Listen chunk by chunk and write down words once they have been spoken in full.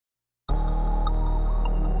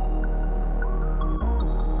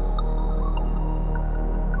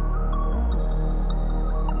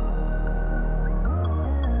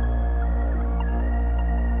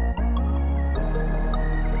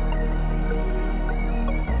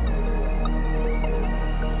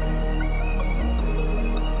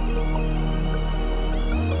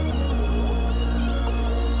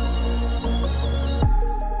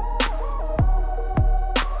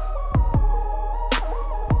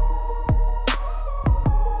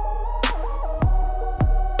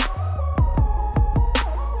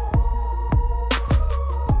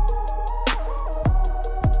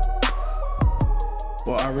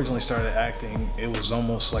originally started acting, it was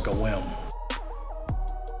almost like a whim.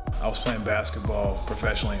 I was playing basketball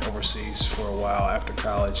professionally overseas for a while after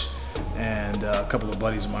college, and a couple of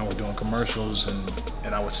buddies of mine were doing commercials,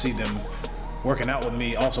 and I would see them working out with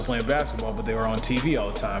me also playing basketball, but they were on TV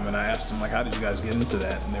all the time, and I asked them, like, how did you guys get into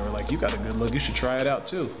that? And they were like, you got a good look, you should try it out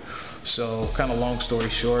too. So kind of long story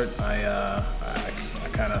short, I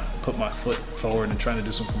kind of put my foot forward and trying to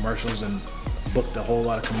do some commercials, and booked a whole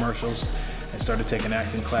lot of commercials and started taking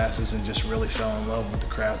acting classes, and just really fell in love with the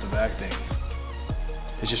craft of acting.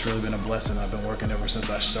 It's just really been a blessing. I've been working ever since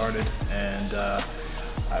I started, and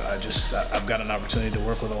I've got an opportunity to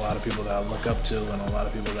work with a lot of people that I look up to, and a lot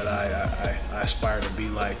of people that I aspire to be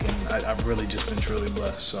like, and I've really just been truly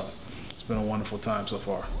blessed. So it's been a wonderful time so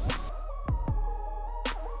far.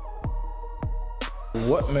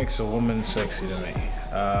 What makes a woman sexy to me?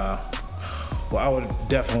 Well, I would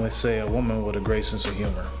definitely say a woman with a great sense of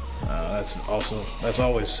humor. That's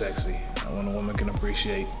always sexy, when a woman can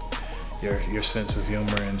appreciate your sense of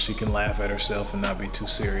humor, and she can laugh at herself and not be too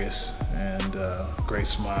serious, and great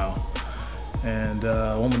smile. And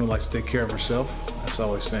a woman who likes to take care of herself, that's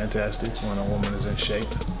always fantastic when a woman is in shape,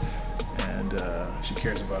 and she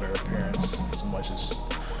cares about her appearance as much as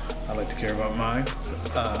I like to care about mine.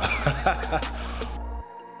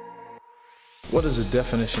 What is the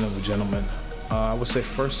definition of a gentleman? I would say,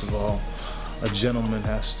 first of all, a gentleman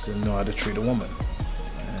has to know how to treat a woman,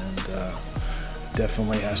 and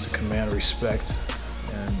definitely has to command respect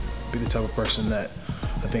and be the type of person that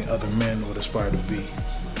I think other men would aspire to be.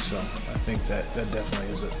 So I think that definitely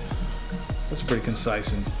is that's a pretty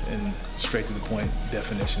concise and straight to the point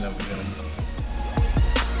definition of a gentleman.